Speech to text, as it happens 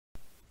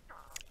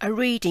A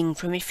reading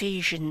from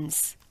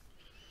Ephesians.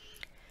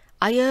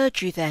 I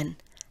urge you then,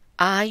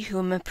 I who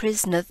am a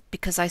prisoner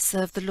because I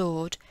serve the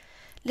Lord,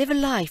 live a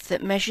life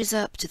that measures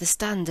up to the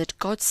standard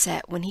God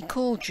set when he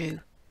called you.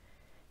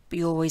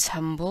 Be always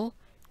humble,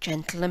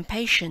 gentle and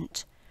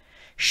patient.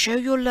 Show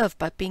your love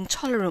by being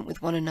tolerant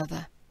with one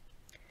another.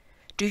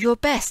 Do your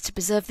best to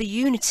preserve the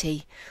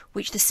unity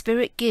which the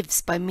Spirit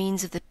gives by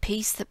means of the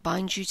peace that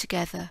binds you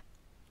together.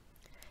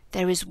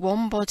 There is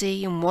one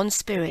body and one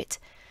Spirit,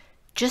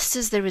 just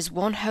as there is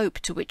one hope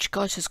to which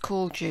God has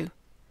called you.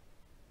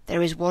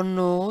 There is one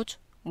Lord,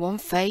 one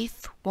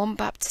faith, one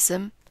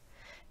baptism.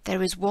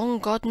 There is one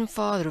God and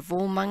Father of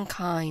all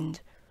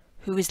mankind,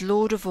 who is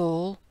Lord of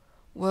all,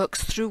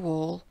 works through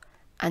all,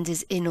 and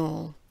is in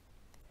all.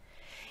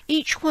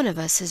 Each one of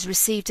us has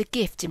received a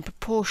gift in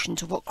proportion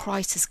to what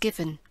Christ has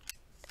given.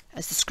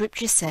 As the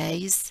Scripture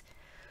says,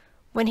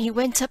 when he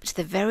went up to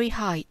the very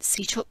heights,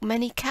 he took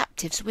many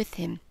captives with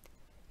him.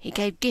 He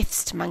gave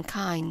gifts to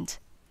mankind.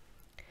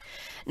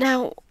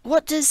 Now,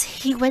 what does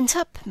he went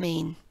up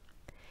mean?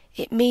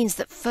 It means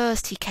that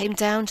first he came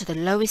down to the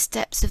lowest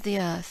depths of the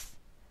earth.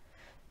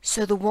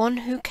 So the one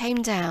who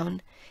came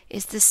down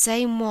is the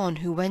same one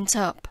who went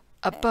up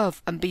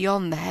above and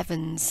beyond the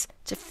heavens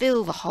to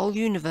fill the whole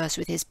universe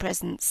with his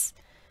presence.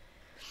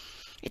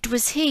 It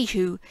was he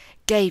who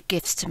gave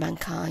gifts to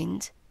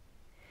mankind.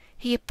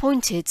 He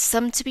appointed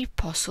some to be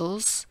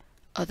apostles,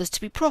 others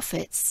to be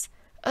prophets,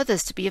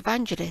 others to be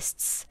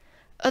evangelists,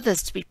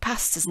 others to be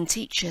pastors and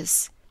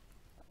teachers.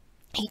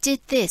 He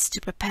did this to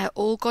prepare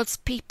all God's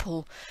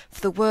people for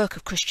the work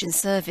of Christian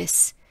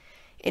service,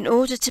 in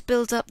order to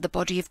build up the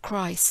body of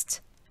Christ.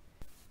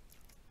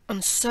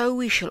 And so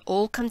we shall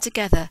all come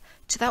together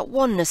to that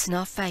oneness in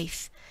our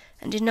faith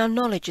and in our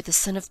knowledge of the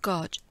Son of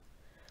God.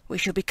 We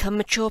shall become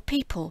mature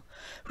people,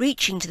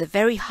 reaching to the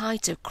very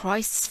height of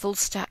Christ's full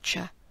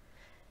stature.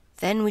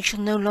 Then we shall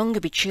no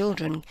longer be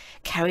children,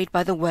 carried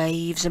by the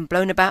waves and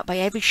blown about by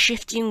every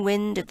shifting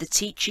wind of the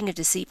teaching of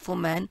deceitful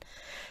men,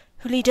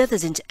 who lead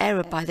others into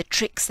error by the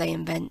tricks they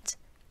invent.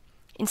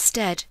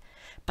 Instead,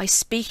 by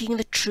speaking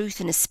the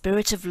truth in a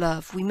spirit of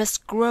love, we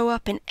must grow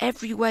up in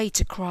every way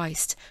to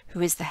Christ,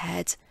 who is the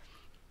head.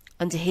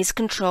 Under his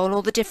control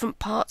all the different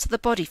parts of the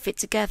body fit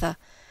together,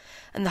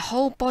 and the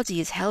whole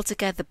body is held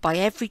together by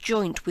every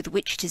joint with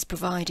which it is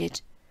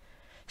provided.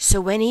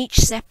 So when each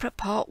separate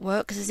part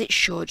works as it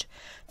should,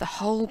 the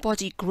whole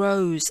body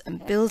grows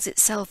and builds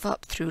itself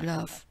up through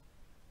love.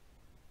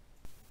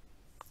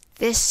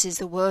 This is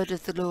the word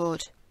of the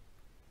Lord.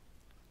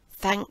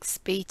 Thanks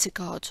be to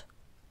God.